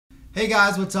Hey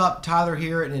guys, what's up? Tyler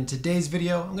here, and in today's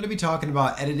video, I'm going to be talking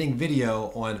about editing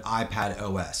video on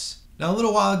iPadOS. Now, a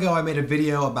little while ago, I made a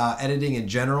video about editing in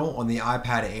general on the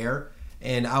iPad Air,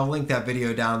 and I'll link that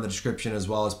video down in the description as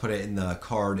well as put it in the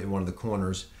card in one of the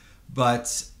corners.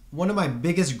 But one of my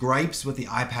biggest gripes with the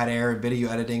iPad Air and video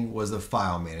editing was the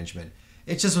file management.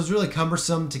 It just was really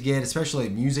cumbersome to get, especially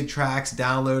music tracks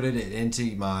downloaded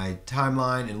into my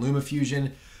timeline in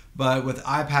LumaFusion. But with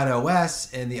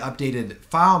iPadOS and the updated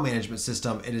file management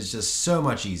system, it is just so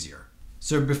much easier.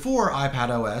 So before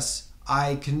iPadOS,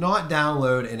 I could not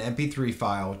download an MP3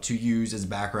 file to use as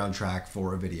background track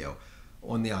for a video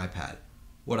on the iPad.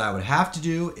 What I would have to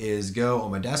do is go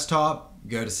on my desktop,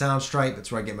 go to Soundstripe,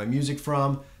 that's where I get my music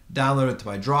from, download it to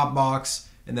my Dropbox,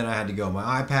 and then I had to go on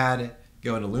my iPad,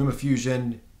 go into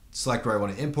LumaFusion, select where I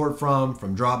want to import from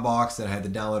Dropbox, then I had to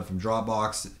download from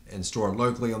Dropbox and store it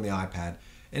locally on the iPad.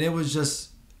 And it was just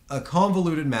a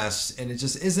convoluted mess, and it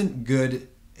just isn't good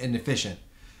and efficient.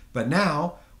 But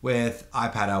now, with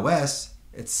iPadOS,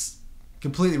 it's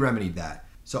completely remedied that.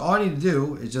 So all I need to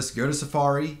do is just go to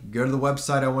Safari, go to the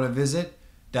website I want to visit,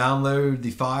 download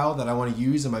the file that I want to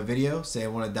use in my video. Say I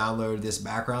want to download this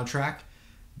background track,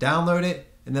 download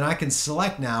it, and then I can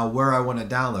select now where I want to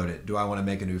download it. Do I want to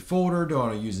make a new folder? Do I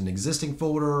want to use an existing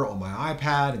folder on my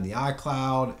iPad, in the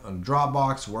iCloud, on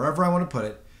Dropbox, wherever I want to put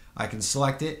it? I can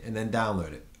select it and then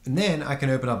download it. And then I can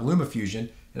open up LumaFusion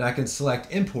and I can select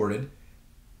imported.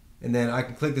 And then I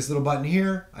can click this little button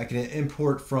here. I can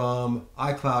import from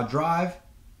iCloud Drive.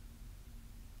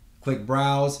 Click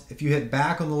browse. If you hit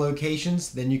back on the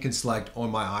locations, then you can select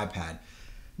on my iPad.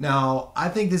 Now, I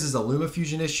think this is a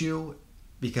LumaFusion issue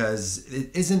because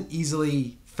it isn't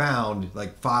easily found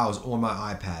like files on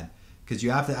my iPad. Because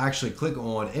you have to actually click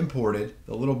on imported,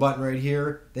 the little button right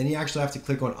here, then you actually have to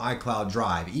click on iCloud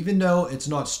Drive. Even though it's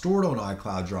not stored on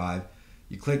iCloud Drive,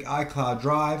 you click iCloud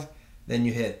Drive, then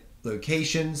you hit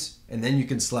locations, and then you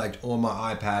can select on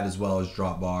my iPad as well as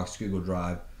Dropbox, Google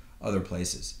Drive, other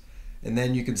places. And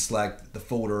then you can select the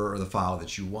folder or the file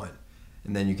that you want.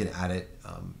 And then you can add it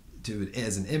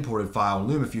as an imported file in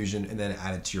LumaFusion and then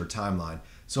add it to your timeline.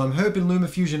 So I'm hoping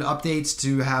LumaFusion updates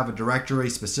to have a directory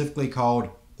specifically called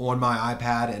on my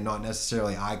iPad and not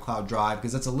necessarily iCloud Drive,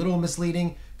 because that's a little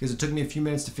misleading because it took me a few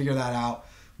minutes to figure that out,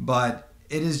 but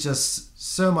it is just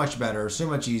so much better, so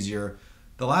much easier.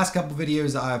 The last couple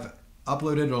videos I've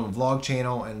uploaded on the vlog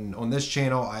channel and on this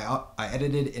channel I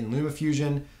edited in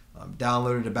LumaFusion,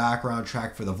 downloaded a background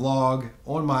track for the vlog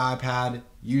on my iPad,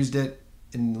 used it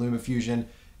in LumaFusion.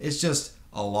 It's just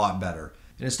a lot better.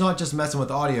 And it's not just messing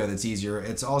with audio that's easier,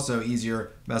 it's also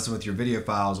easier messing with your video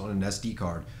files on an SD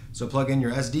card. So plug in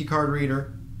your SD card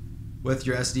reader with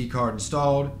your SD card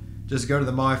installed. Just go to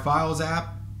the My Files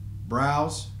app,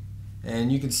 browse,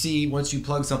 and you can see once you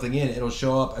plug something in, it'll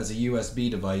show up as a USB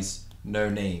device, no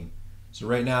name. So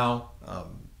right now,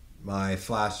 my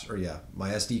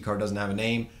SD card doesn't have a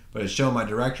name, but it's showing my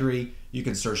directory. You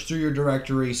can search through your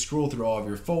directory, scroll through all of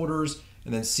your folders,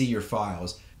 and then see your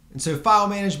files. And so file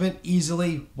management,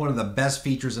 easily one of the best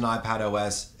features in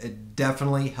iPadOS. It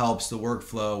definitely helps the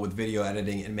workflow with video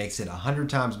editing and makes it 100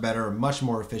 times better, much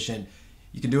more efficient.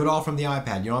 You can do it all from the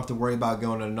iPad. You don't have to worry about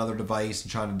going to another device and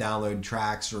trying to download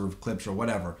tracks or clips or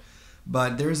whatever.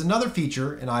 But there is another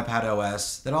feature in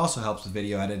iPadOS that also helps with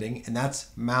video editing, and that's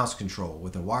mouse control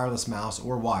with a wireless mouse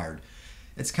or wired.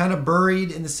 It's kind of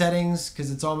buried in the settings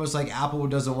because it's almost like Apple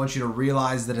doesn't want you to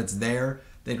realize that it's there.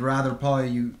 They'd rather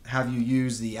probably have you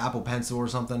use the Apple Pencil or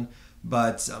something.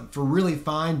 But for really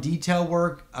fine detail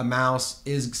work, a mouse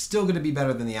is still going to be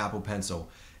better than the Apple Pencil.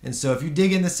 And so if you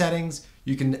dig in the settings,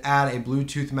 you can add a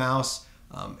Bluetooth mouse.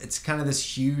 It's kind of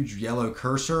this huge yellow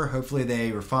cursor. Hopefully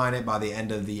they refine it by the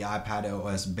end of the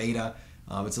iPadOS beta.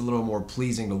 It's a little more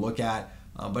pleasing to look at,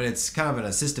 but it's kind of an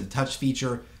assistive touch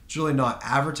feature. It's really not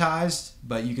advertised,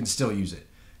 but you can still use it.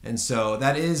 And so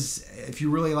that is, if you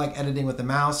really like editing with the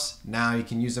mouse, now you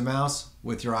can use a mouse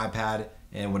with your iPad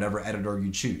and whatever editor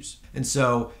you choose. And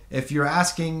so if you're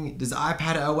asking, does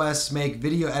iPadOS make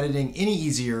video editing any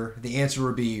easier? The answer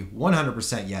would be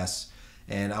 100% yes.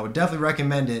 And I would definitely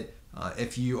recommend it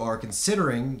if you are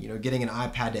considering, getting an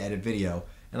iPad to edit video.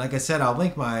 And like I said, I'll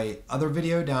link my other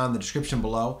video down in the description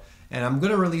below. And I'm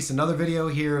going to release another video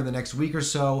here in the next week or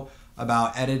so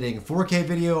about editing 4K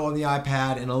video on the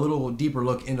iPad and a little deeper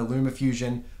look into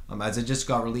LumaFusion as it just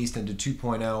got released into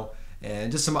 2.0,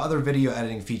 and just some other video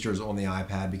editing features on the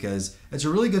iPad because it's a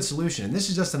really good solution. And this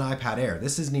is just an iPad Air.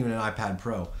 This isn't even an iPad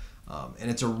Pro.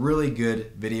 And it's a really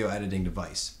good video editing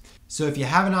device. So if you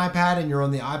have an iPad and you're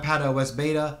on the iPadOS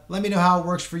beta, let me know how it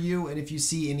works for you and if you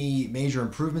see any major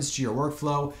improvements to your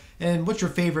workflow and what your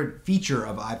favorite feature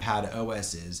of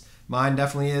iPadOS is. Mine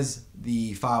definitely is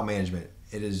the file management.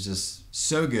 It is just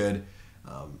so good,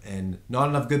 and not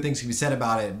enough good things can be said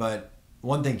about it, but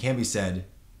one thing can be said: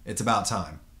 it's about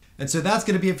time. And so that's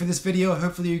going to be it for this video.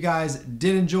 Hopefully you guys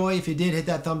did enjoy. If you did, hit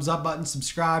that thumbs up button,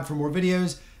 subscribe for more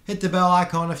videos, hit the bell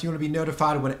icon if you want to be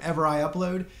notified whenever I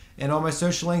upload. And all my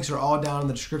social links are all down in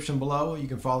the description below. You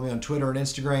can follow me on Twitter and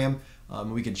Instagram.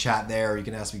 We can chat there. You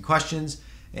can ask me questions.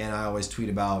 And I always tweet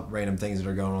about random things that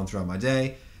are going on throughout my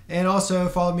day. And also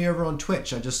follow me over on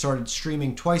Twitch. I just started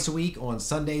streaming twice a week on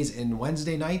Sundays and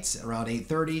Wednesday nights around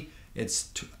 8:30.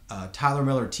 It's Tyler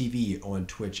Miller TV on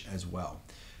Twitch as well.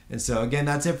 And so again,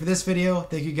 that's it for this video.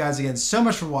 Thank you guys again so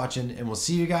much for watching, and we'll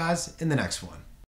see you guys in the next one.